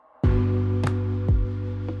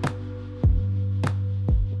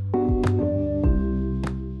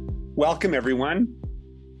Welcome, everyone.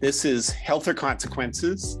 This is Health or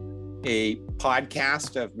Consequences, a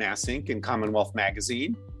podcast of Mass Inc. and CommonWealth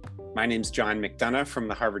Magazine. My name is John McDonough from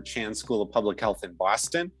the Harvard Chan School of Public Health in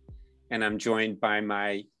Boston, and I'm joined by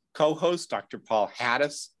my co-host, Dr. Paul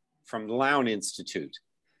Hattis from the Lown Institute.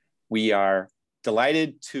 We are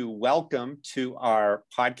delighted to welcome to our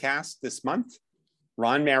podcast this month,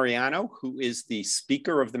 Ron Mariano, who is the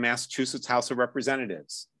Speaker of the Massachusetts House of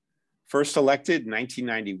Representatives. First elected in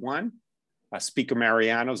 1991, Speaker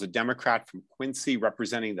Mariano is a Democrat from Quincy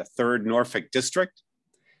representing the 3rd Norfolk District.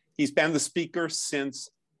 He's been the Speaker since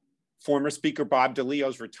former Speaker Bob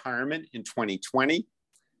DeLeo's retirement in 2020.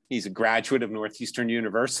 He's a graduate of Northeastern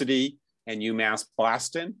University and UMass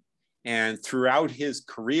Boston. And throughout his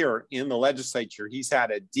career in the legislature, he's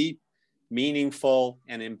had a deep, meaningful,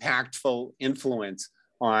 and impactful influence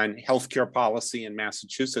on healthcare policy in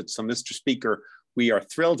Massachusetts. So, Mr. Speaker, we are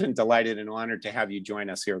thrilled and delighted and honored to have you join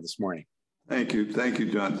us here this morning. Thank you. Thank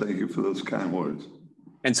you, John. Thank you for those kind words.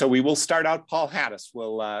 And so we will start out, Paul Hattis.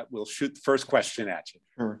 We'll shoot the first question at you.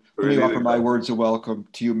 Sure. Let me offer my words of welcome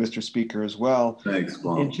to you, Mr. Speaker, as well. Thanks,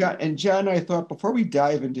 Paul. And John, I thought before we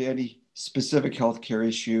dive into any specific healthcare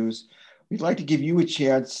issues, we'd like to give you a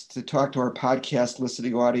chance to talk to our podcast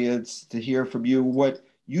listening audience, to hear from you what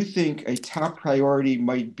you think a top priority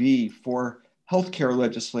might be for healthcare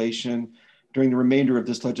legislation during the remainder of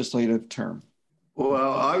this legislative term.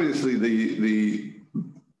 Well, obviously,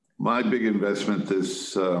 my big investment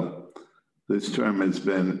this term has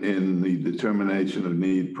been in the determination of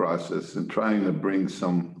need process and trying to bring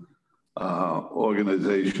some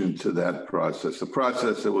organization to that process, a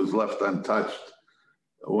process that was left untouched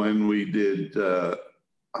when we did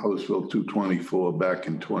House Bill 224 back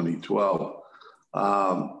in 2012,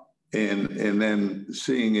 and then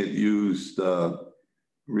seeing it used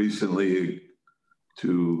recently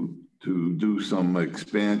to do some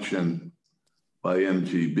expansion by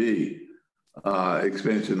MGB,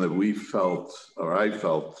 expansion that we felt, or I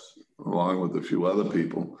felt, along with a few other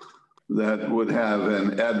people, that would have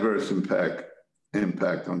an adverse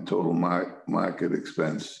impact on total market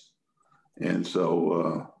expense. And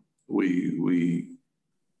so we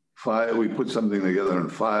put something together and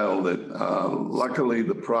filed it. Luckily,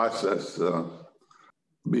 the process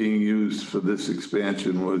being used for this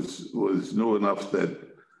expansion was new enough that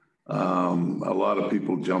a lot of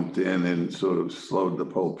people jumped in and sort of slowed the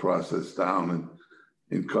whole process down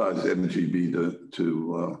and caused MGB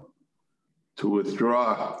to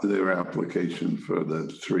withdraw their application for the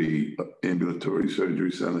 3 ambulatory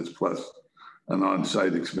surgery centers plus an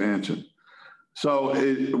on-site expansion. So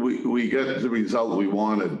we get the result we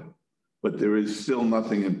wanted, but there is still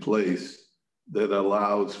nothing in place that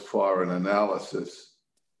allows for an analysis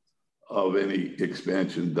of any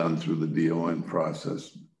expansion done through the DON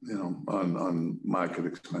process, on market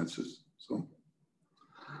expenses. So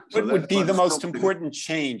what would be the most important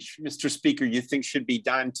change, Mr. Speaker, you think should be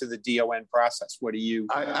done to the DON process? What are you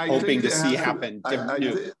hoping to see happen?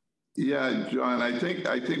 Yeah, John, I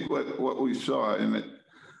think what we saw in it,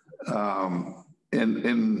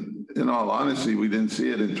 and in all honesty, we didn't see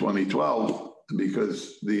it in 2012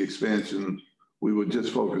 because the expansion, we would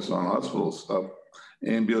just focus on hospital stuff.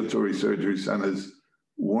 Ambulatory surgery centers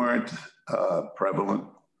weren't prevalent,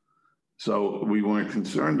 so we weren't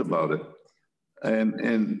concerned about it.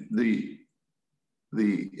 And the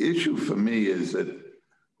issue for me is that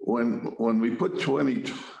when we put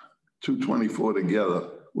 224 together,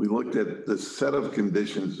 we looked at the set of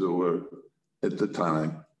conditions that were at the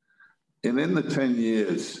time. And in the 10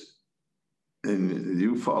 years, and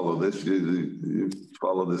you follow this, you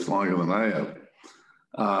follow this longer than I have,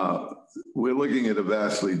 we're looking at a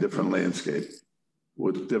vastly different landscape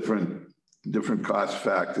with different cost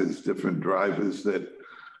factors, different drivers that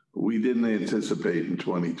we didn't anticipate in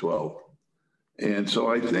 2012. And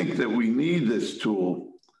so I think that we need this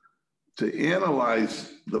tool to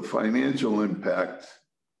analyze the financial impact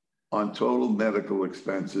on total medical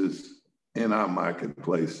expenses in our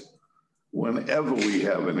marketplace whenever we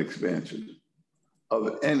have an expansion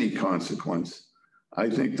of any consequence. I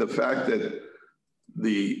think the fact that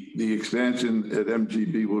the expansion at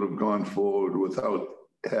MGB would have gone forward without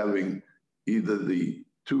having either the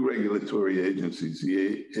 2 regulatory agencies,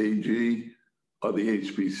 the AG or the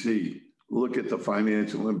HPC, look at the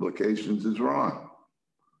financial implications is wrong.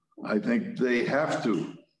 I think they have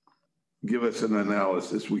to give us an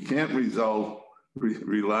analysis. We can't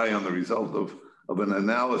rely on the result of an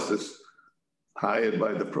analysis hired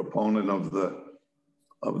by the proponent of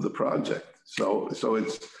the project. So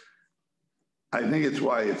it's, I think it's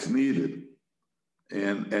why it's needed.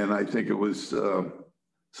 And I think it was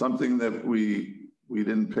something that we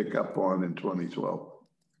didn't pick up on in 2012.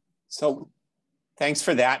 So thanks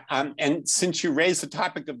for that. And since you raised the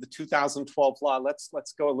topic of the 2012 law, let's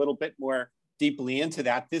go a little bit more deeply into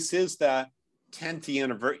that. This is the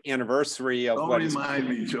 10th anniversary of what was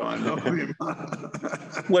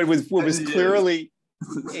clearly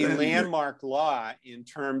a landmark law in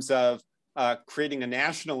terms of creating a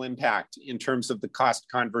national impact in terms of the cost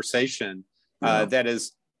conversation that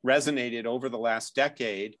has resonated over the last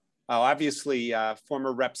decade. Obviously,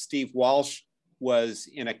 former Rep. Steve Walsh was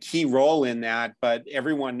in a key role in that, but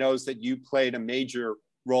everyone knows that you played a major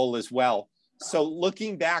role as well. So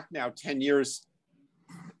looking back now 10 years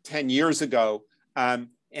ago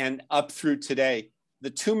and up through today, the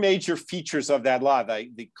two major features of that law,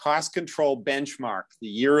 the cost control benchmark, the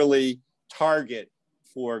yearly target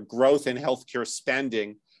for growth in healthcare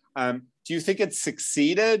spending, do you think it's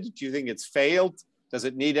succeeded? Do you think it's failed? Does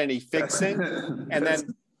it need any fixing? And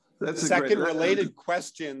then second related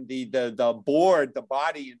question, the board, the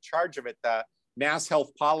body in charge of it, the Mass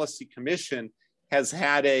Health Policy Commission, has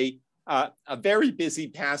had a very busy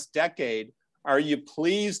past decade. Are you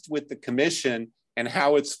pleased with the commission and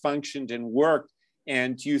how it's functioned and worked?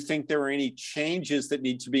 And do you think there are any changes that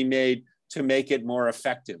need to be made to make it more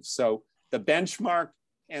effective? So the benchmark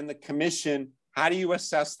and the commission, how do you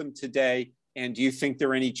assess them today? And do you think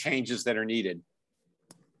there are any changes that are needed?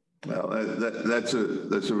 Well, that's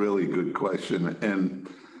a really good question. And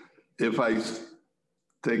if I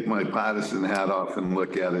take my partisan hat off and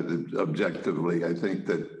look at it objectively, I think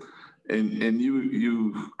that, and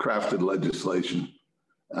you crafted legislation,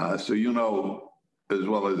 so you know as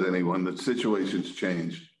well as anyone that situations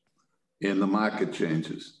change and the market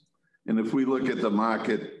changes. And if we look at the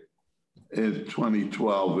market in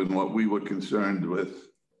 2012 and what we were concerned with,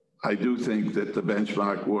 I do think that the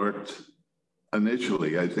benchmark worked.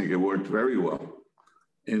 Initially, I think it worked very well.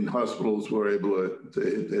 And hospitals were able to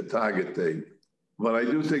hit their target date. But I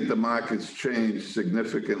do think the market's changed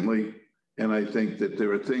significantly. And I think that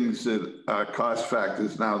there are things that are cost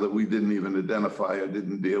factors now that we didn't even identify or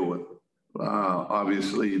didn't deal with.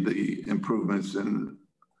 Obviously, the improvements in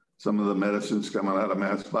some of the medicines coming out of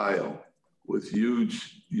Mass Bio with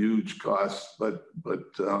huge costs, but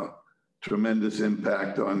tremendous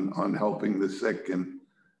impact on helping the sick and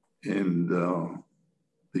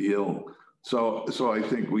the ill. So I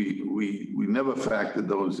think we never factored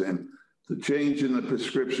those in. The change in the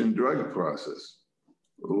prescription drug process,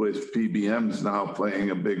 with PBMs now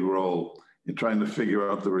playing a big role in trying to figure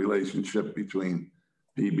out the relationship between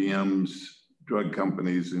PBMs, drug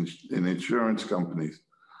companies, and insurance companies.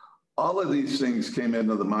 All of these things came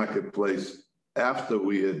into the marketplace after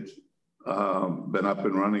we had been up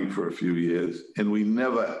and running for a few years, and we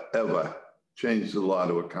never, ever changed the law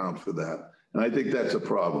to account for that. And I think that's a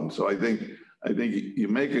problem. So I think you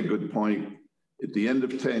make a good point. At the end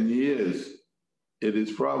of 10 years, it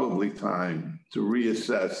is probably time to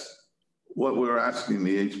reassess what we're asking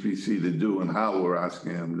the HPC to do and how we're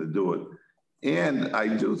asking them to do it. And I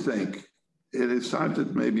do think it is time to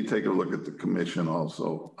maybe take a look at the commission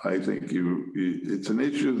also. I think it's an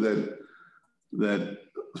issue that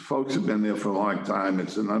folks have been there for a long time.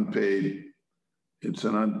 It's an unpaid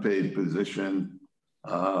position.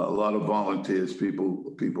 A lot of volunteers, people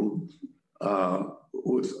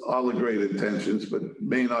with all the great intentions, but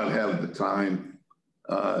may not have the time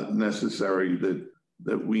necessary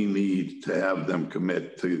that we need to have them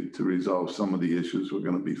commit to resolve some of the issues we're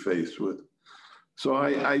going to be faced with. So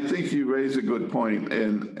I think you raise a good point,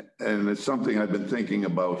 and it's something I've been thinking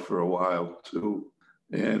about for a while too.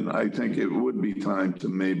 And I think it would be time to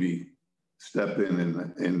maybe step in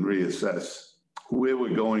and reassess where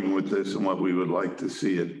we're going with this and what we would like to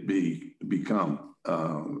see it become.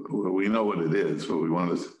 We know what it is, but we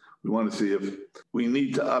want to see if we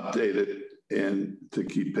need to update it and to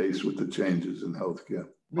keep pace with the changes in healthcare.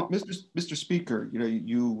 Mr. Speaker,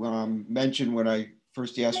 you mentioned when I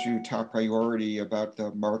first asked you top priority about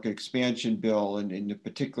the market expansion bill and the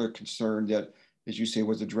particular concern that, as you say,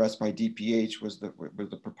 was addressed by DPH was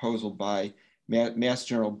the proposal by Mass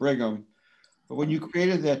General Brigham. But when you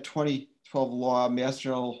created that 2012 law, Mass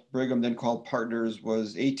General Brigham, then called Partners,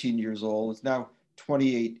 was 18 years old. It's now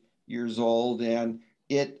 28 years old, and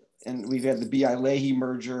we've had the BI Leahy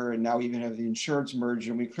merger, and now we even have the insurance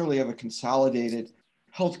merger, and we clearly have a consolidated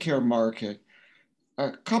healthcare market.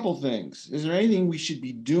 A couple things. Is there anything we should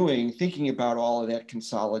be doing, thinking about all of that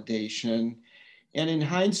consolidation? And in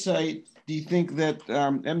hindsight, do you think that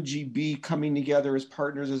MGB coming together as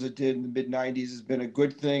partners as it did in the mid-90s has been a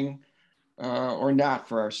good thing or not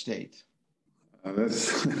for our state?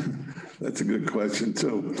 That's a good question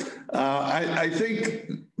too. I think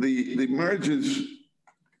the mergers,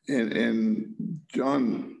 and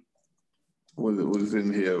John was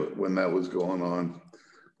in here when that was going on,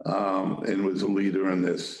 and was a leader in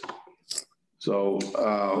this. So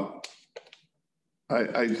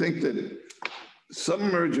I think that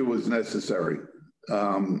some merger was necessary.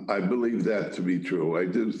 I believe that to be true. I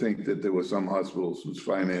do think that there were some hospitals whose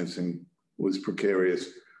financing was precarious.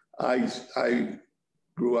 I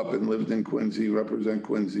grew up and lived in Quincy, represent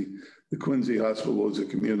Quincy. The Quincy Hospital was a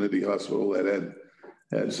community hospital that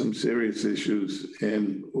had some serious issues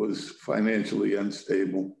and was financially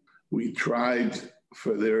unstable. We tried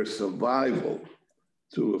for their survival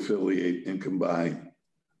to affiliate and combine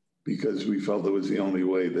because we felt it was the only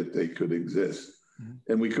way that they could exist.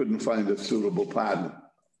 And we couldn't find a suitable partner.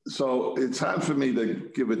 So it's hard for me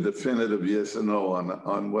to give a definitive yes or no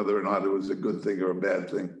on whether or not it was a good thing or a bad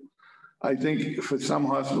thing. I think for some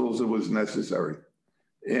hospitals it was necessary.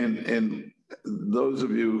 And those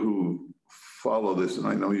of you who follow this, and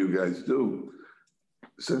I know you guys do,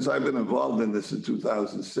 since I've been involved in this in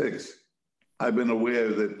 2006, I've been aware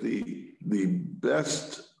that the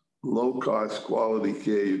best low-cost quality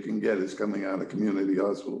care you can get is coming out of community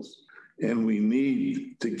hospitals. And we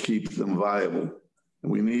need to keep them viable.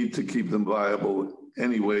 And we need to keep them viable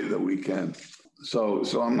any way that we can. So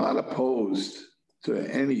I'm not opposed to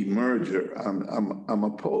any merger. I'm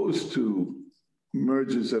opposed to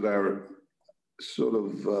mergers that are sort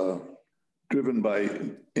of driven by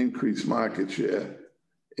increased market share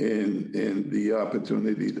and the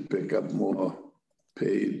opportunity to pick up more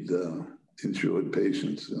paid insured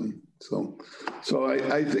patients. And so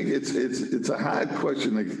I think it's a hard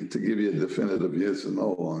question to give you a definitive yes or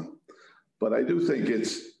no on, but I do think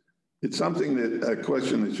it's something a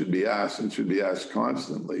question that should be asked and should be asked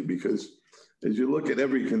constantly, because as you look at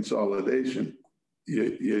every consolidation,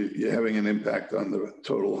 you're having an impact on the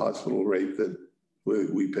total hospital rate that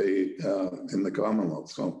we pay in the Commonwealth.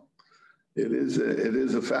 So it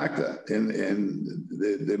is a factor, and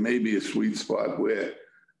there may be a sweet spot where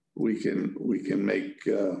we can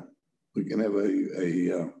have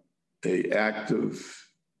a active,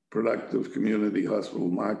 productive community hospital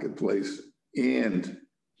marketplace and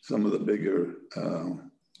some of the bigger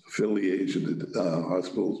affiliated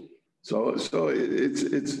hospitals. So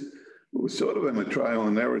it's we're sort of in a trial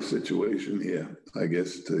and error situation here, I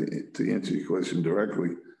guess, to answer your question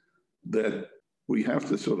directly, that we have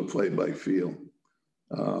to sort of play by feel.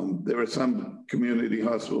 There are some community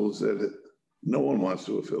hospitals that no one wants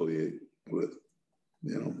to affiliate with,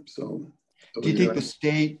 so. Do you think the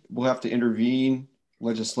state will have to intervene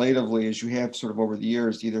legislatively, as you have sort of over the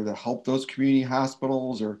years, either to help those community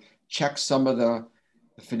hospitals or check some of the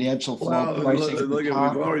financial flow pricing?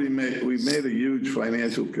 Look, we've made a huge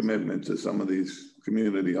financial commitment to some of these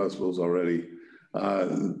community hospitals already.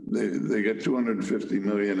 They got $250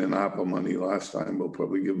 million in ARPA money last time. We'll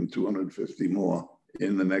probably give them $250 more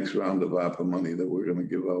in the next round of ARPA money that we're going to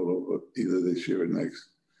give out over either this year or next.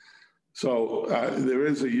 So there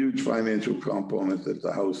is a huge financial component that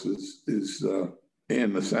the House is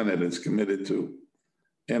and the Senate is committed to.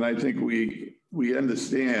 And I think we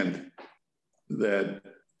understand that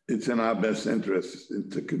it's in our best interest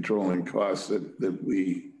into controlling costs that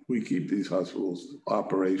we keep these hospitals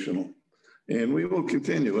operational. And we will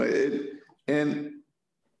continue. And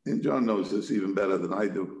John knows this even better than I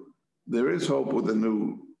do. There is hope with the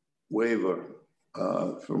new waiver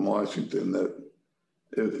from Washington that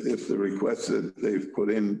if the request that they've put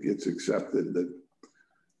in gets accepted, that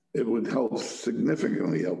it would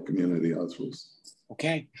significantly help community hospitals.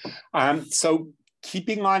 Okay. So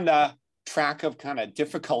keeping on the track of kind of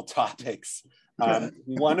difficult topics,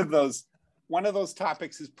 one of those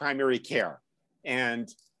topics is primary care.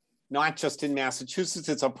 And not just in Massachusetts,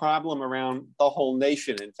 it's a problem around the whole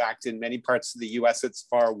nation. In fact, in many parts of the US, it's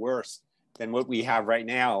far worse than what we have right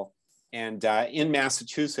now. And in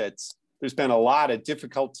Massachusetts, there's been a lot of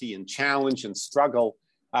difficulty and challenge and struggle.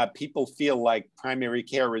 People feel like primary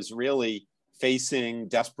care is really facing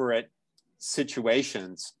desperate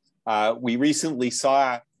situations. We recently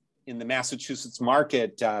saw in the Massachusetts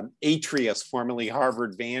market, Atrius, formerly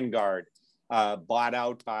Harvard Vanguard, bought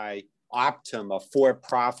out by Optum, a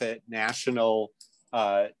for-profit national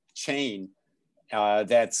chain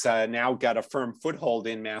that's now got a firm foothold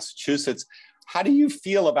in Massachusetts. How do you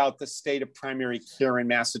feel about the state of primary care in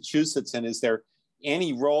Massachusetts? And is there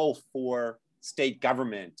any role for state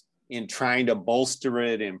government in trying to bolster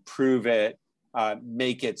it, improve it,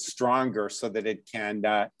 make it stronger so that it can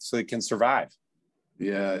survive?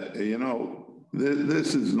 Yeah,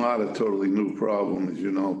 this is not a totally new problem, as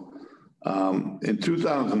you know. In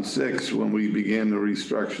 2006, when we began to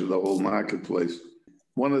restructure the whole marketplace,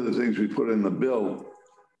 one of the things we put in the bill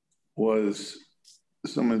was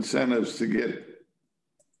some incentives to get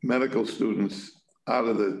medical students out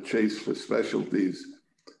of the chase for specialties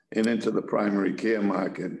and into the primary care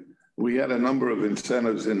market. We had a number of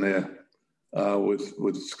incentives in there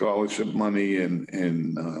with scholarship money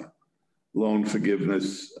and loan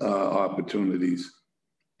forgiveness opportunities,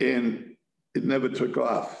 and it never took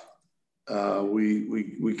off.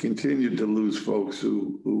 We continued to lose folks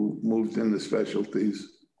who moved into specialties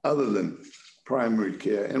other than primary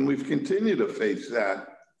care, and we've continued to face that.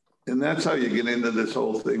 And that's how you get into this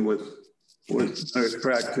whole thing with nurse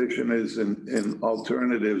practitioners and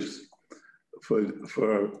alternatives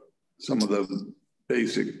for some of the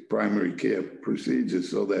basic primary care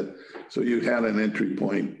procedures, so you had an entry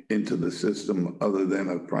point into the system other than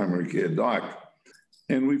a primary care doc.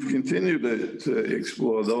 And we've continued to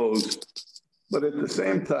explore those. But at the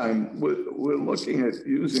same time, we're looking at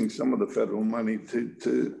using some of the federal money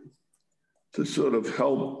to sort of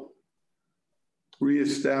help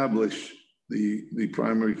reestablish the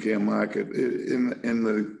primary care market. In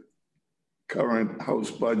the current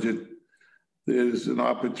House budget, there's an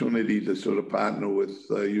opportunity to sort of partner with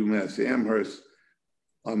UMass Amherst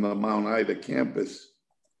on the Mount Ida campus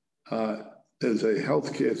as a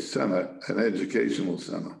healthcare center, an educational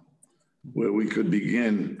center, where we could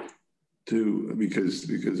begin to, because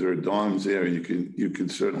there are dorms there, you can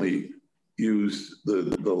certainly use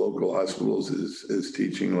the local hospitals as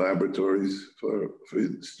teaching laboratories for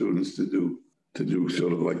students to do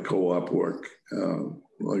sort of like co-op work,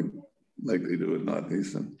 like they do at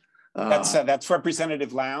Northeastern. That's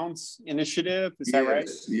Representative Lowndes' initiative, is that right?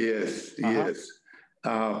 Yes.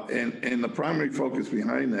 And the primary focus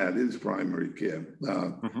behind that is primary care.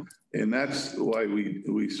 And that's why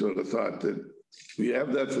we sort of thought that we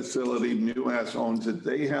have that facility, UMass owns it.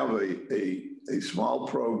 They have a small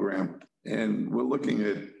program, and we're looking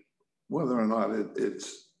at whether or not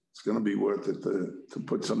it's going to be worth it to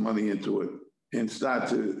put some money into it and start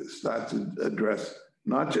to address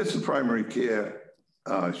not just the primary care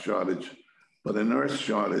shortage, but a nurse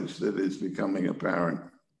shortage that is becoming apparent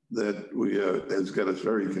that has got us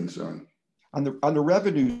very concerned. On the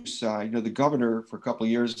revenue side, the governor for a couple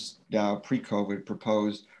of years now, pre-COVID,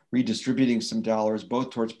 proposed redistributing some dollars both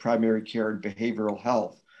towards primary care and behavioral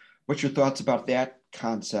health. What's your thoughts about that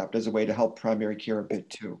concept as a way to help primary care a bit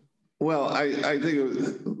too? Well, I think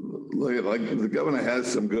like the governor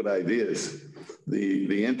has some good ideas.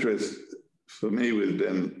 The interest for me was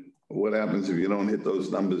then, what happens if you don't hit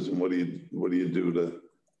those numbers, and what do you do to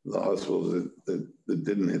the hospitals that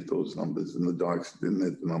didn't hit those numbers and the docs didn't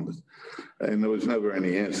hit the numbers? And there was never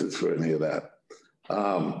any answers for any of that.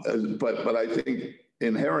 But I think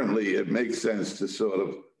inherently it makes sense to sort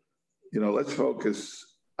of, let's focus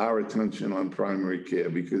our attention on primary care,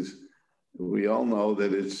 because we all know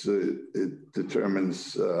that it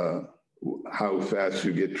determines how fast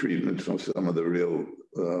you get treatment from some of the real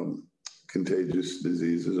contagious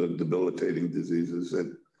diseases or debilitating diseases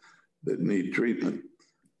that need treatment.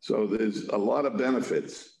 So there's a lot of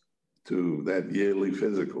benefits to that yearly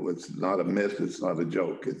physical. It's not a myth. It's not a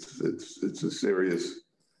joke. It's a serious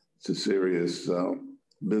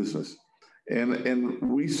business, and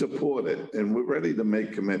we support it, and we're ready to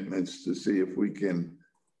make commitments to see if we can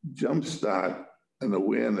jumpstart an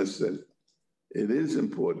awareness that it is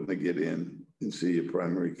important to get in and see a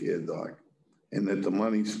primary care doc, and that the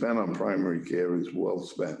money spent on primary care is well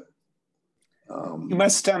spent. You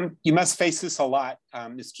must face this a lot,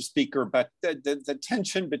 Mr. Speaker, but the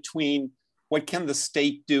tension between what can the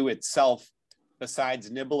state do itself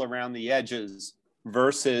besides nibble around the edges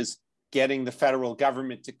versus getting the federal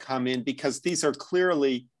government to come in, because these are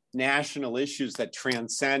clearly national issues that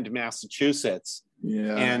transcend Massachusetts.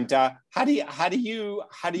 Yeah. And how do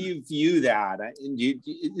you view that?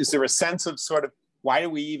 Is there a sense of sort of, why do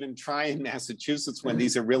we even try in Massachusetts when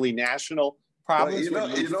these are really national problems? Well,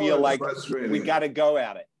 you feel like we got to go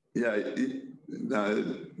at it? Yeah,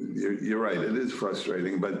 you're right. It is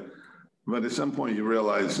frustrating, but at some point you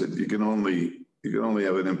realize that you can only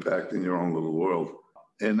have an impact in your own little world,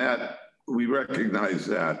 and that we recognize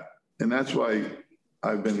that, and that's why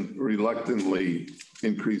I've been reluctantly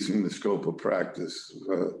increasing the scope of practice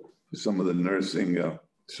for some of the nursing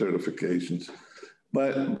certifications.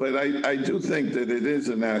 But I do think that it is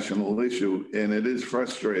a national issue, and it is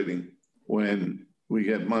frustrating when we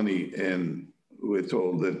get money and we're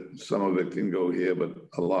told that some of it can go here, but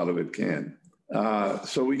a lot of it can't.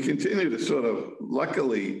 So we continue to sort of,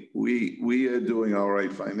 luckily, we are doing all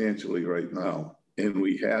right financially right now, and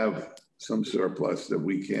we have some surplus that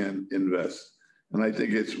we can invest. And I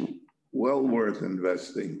think it's well worth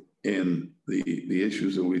investing in the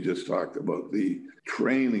issues that we just talked about, the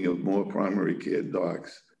training of more primary care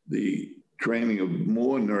docs, the training of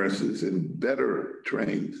more nurses and better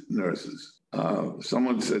trained nurses.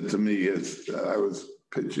 Someone said to me as I was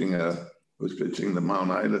pitching the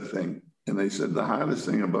Mount Ida thing, and they said the hardest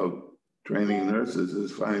thing about training nurses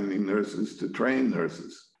is finding nurses to train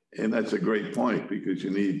nurses. And that's a great point, because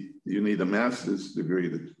you need a master's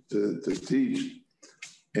degree to teach.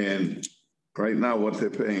 And right now, what they're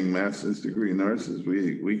paying master's degree nurses,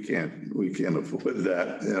 we can't afford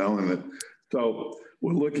that, you know. And so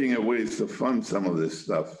we're looking at ways to fund some of this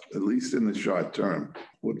stuff, at least in the short term,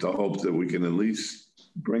 with the hope that we can at least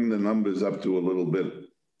bring the numbers up to a little bit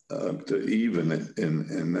to even it,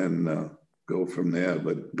 and then go from there.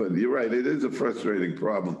 But you're right, it is a frustrating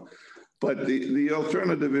problem. But the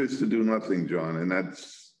alternative is to do nothing, John, and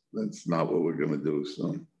that's not what we're going to do.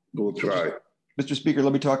 So we'll try. Mr. Speaker,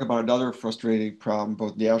 let me talk about another frustrating problem,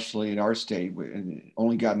 both nationally and our state, and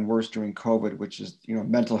only gotten worse during COVID, which is,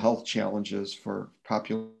 mental health challenges for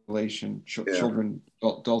population, children,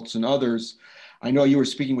 adults, and others. I know you were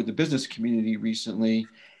speaking with the business community recently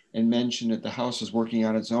and mentioned that the House is working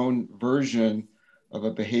on its own version of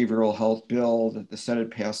a behavioral health bill, that the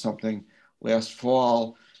Senate passed something last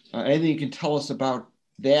fall. Anything you can tell us about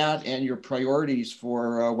that and your priorities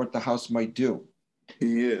for what the House might do?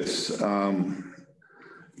 Yes.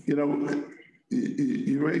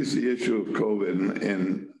 You raised the issue of COVID,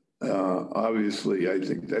 and obviously I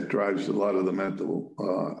think that drives a lot of the mental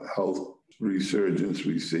health resurgence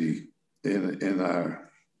we see in our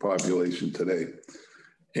population today.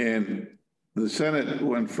 And the Senate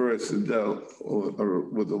went first and dealt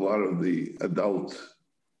with a lot of the adult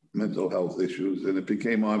mental health issues, and it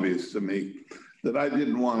became obvious to me that I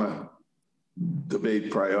didn't want to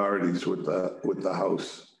debate priorities with the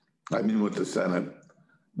House. I mean, with the Senate.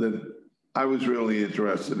 That I was really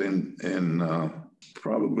interested in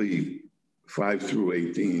probably 5 through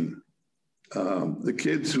 18. The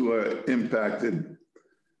kids who are impacted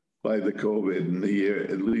by the COVID and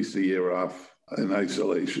at least a year off in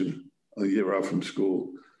isolation, a year off from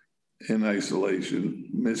school in isolation,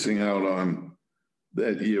 missing out on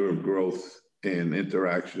that year of growth and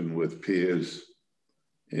interaction with peers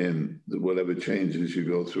and whatever changes you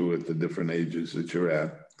go through at the different ages that you're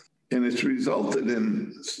at. And it's resulted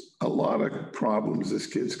in a lot of problems as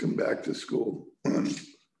kids come back to school.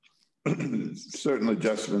 Certain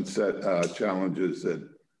adjustments, challenges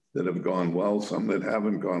that have gone well, some that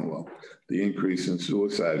haven't gone well. The increase in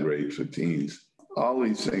suicide rates for teens. All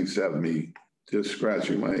these things have me just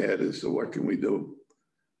scratching my head as to what can we do.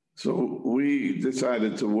 So we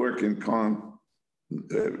decided to work to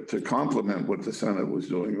complement what the Senate was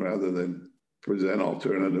doing rather than present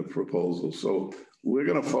alternative proposals. So we're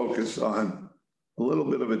going to focus on a little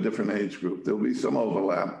bit of a different age group. There'll be some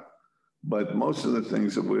overlap, but most of the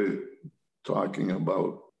things that we're talking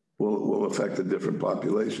about will affect a different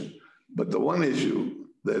population. But the one issue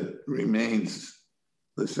that remains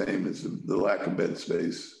the same is the lack of bed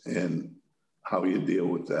space and how you deal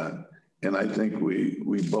with that. And I think we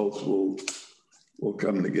both will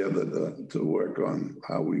come together to work on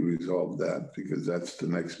how we resolve that, because that's the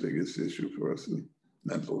next biggest issue for us in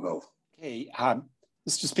mental health. Okay,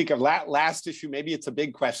 Mr. Speaker, last issue, maybe it's a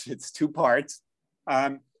big question, it's 2 parts.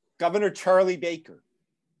 Governor Charlie Baker,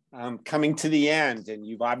 coming to the end, and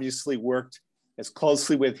you've obviously worked as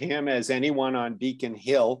closely with him as anyone on Beacon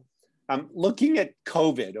Hill. Looking at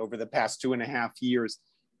COVID over the past 2.5 years,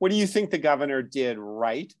 what do you think the governor did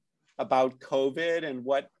right about COVID, and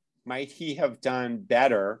what might he have done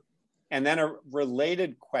better? And then a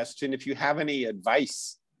related question, if you have any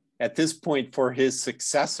advice at this point for his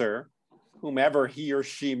successor, whomever he or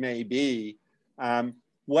she may be,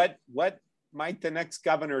 what might the next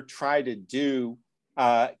governor try to do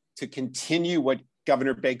to continue what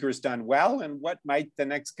Governor Baker's done well, and what might the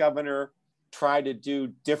next governor try to do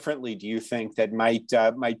differently, do you think, that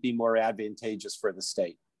might be more advantageous for the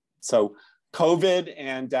state? So COVID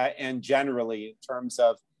and generally in terms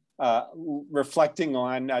of reflecting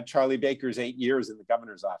on Charlie Baker's 8 years in the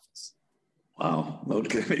governor's office. Wow,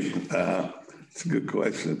 okay. It's a good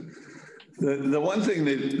question. The one thing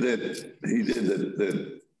that he did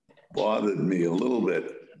that bothered me a little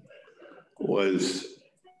bit was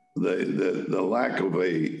the lack of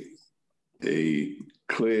a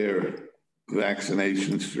clear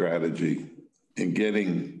vaccination strategy and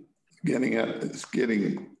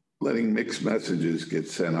letting mixed messages get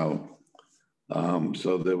sent out.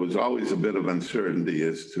 So there was always a bit of uncertainty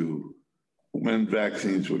as to when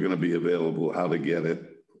vaccines were going to be available, how to get it,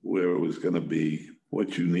 where it was going to be,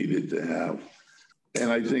 what you needed to have.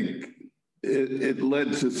 And I think it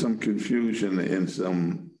led to some confusion and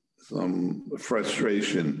some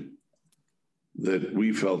frustration that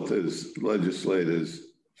we felt as legislators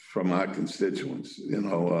from our constituents.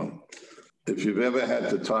 If you've ever had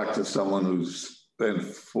to talk to someone who's spent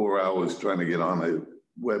 4 hours trying to get on a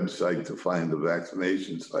website to find a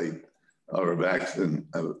vaccination site or a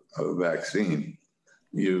vaccine,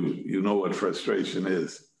 you know what frustration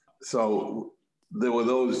is. So there were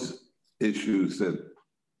those issues that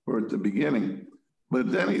were at the beginning,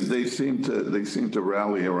 but then they seem to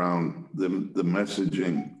rally around the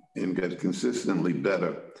messaging and get consistently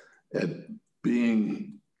better at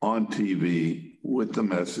being on TV with the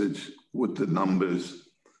message, with the numbers,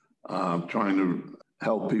 trying to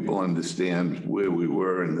help people understand where we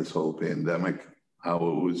were in this whole pandemic, how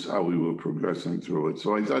we were progressing through it.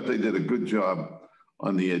 So I thought they did a good job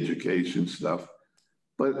on the education stuff,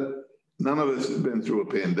 but none of us have been through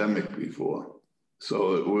a pandemic before.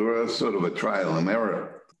 So we were sort of a trial and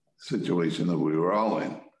error situation that we were all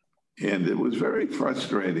in. And it was very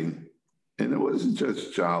frustrating. And it wasn't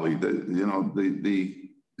just Charlie, the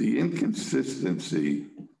inconsistency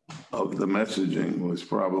of the messaging was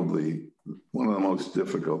probably one of the most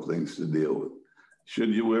difficult things to deal with. Should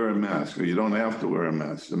you wear a mask, or you don't have to wear a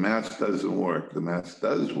mask? The mask doesn't work. The mask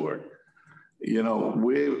does work.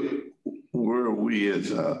 Where were we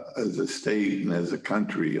as a state and as a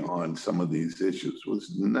country on some of these issues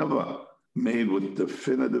was never made with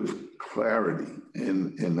definitive clarity.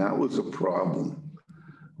 And that was a problem.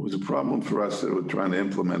 It was a problem for us that were trying to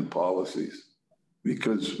implement policies,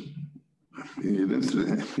 because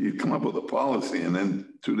you'd come up with a policy and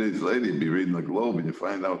then 2 days later you'd be reading the Globe and you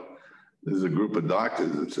find out there's a group of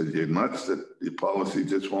doctors that said you're nuts, that your policy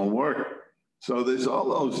just won't work. So there's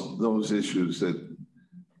all those issues that,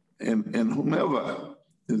 and whomever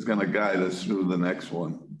is going to guide us through the next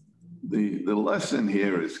one, the lesson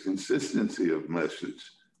here is consistency of message.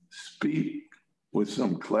 Speak with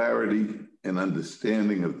some clarity and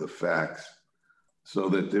understanding of the facts, so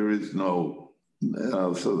that there is no,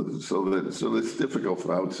 so that it's difficult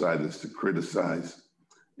for outsiders to criticize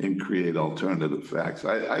and create alternative facts.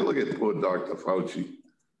 I look at poor Dr. Fauci,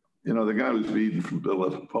 the guy was beaten from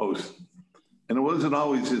pillar to post, and it wasn't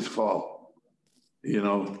always his fault. The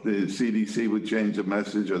CDC would change a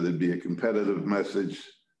message, or there'd be a competitive message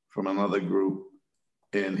from another group,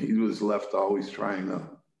 and he was left always trying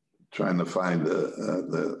to find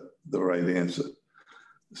the right answer.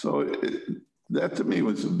 So that to me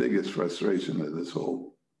was the biggest frustration of this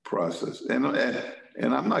whole process. And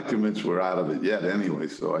I'm not convinced we're out of it yet anyway,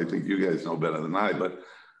 so I think you guys know better than I, but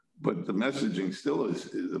the messaging still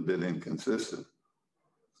is a bit inconsistent.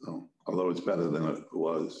 So, although it's better than it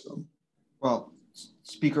was. So. Well,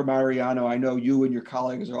 Speaker Mariano, I know you and your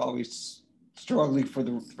colleagues are always struggling for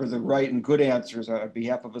the right and good answers on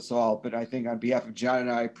behalf of us all, but I think on behalf of John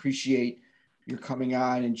and I appreciate your coming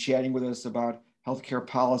on and chatting with us about healthcare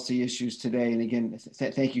policy issues today. And again,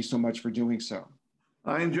 thank you so much for doing so.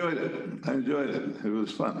 I enjoyed it. It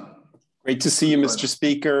was fun. Great to see you, Mr.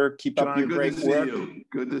 Speaker. Keep up your great work.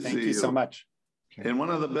 Good to see you. Thank you so much. Okay. And one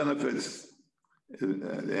of the benefits,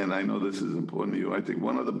 and I know this is important to you, I think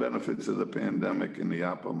one of the benefits of the pandemic and the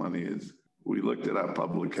APA money is we looked at our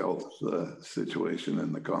public health situation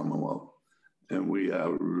in the Commonwealth, and we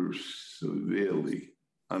are severely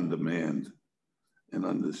undermanned and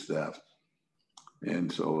understaffed.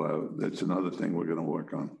 And so that's another thing we're going to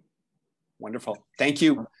work on. Wonderful. Thank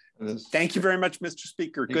you. Thank you very much, Mr.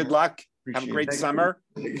 Speaker. Good luck. Have a great summer.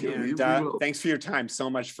 Thank you. And thanks for your time so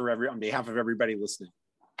much on behalf of everybody listening.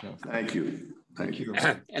 Thank you. Thank you.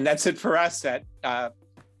 And that's it for us at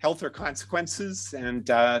Health or Consequences. And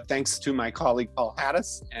thanks to my colleague, Paul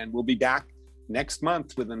Hattis. And we'll be back next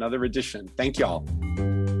month with another edition. Thank you all.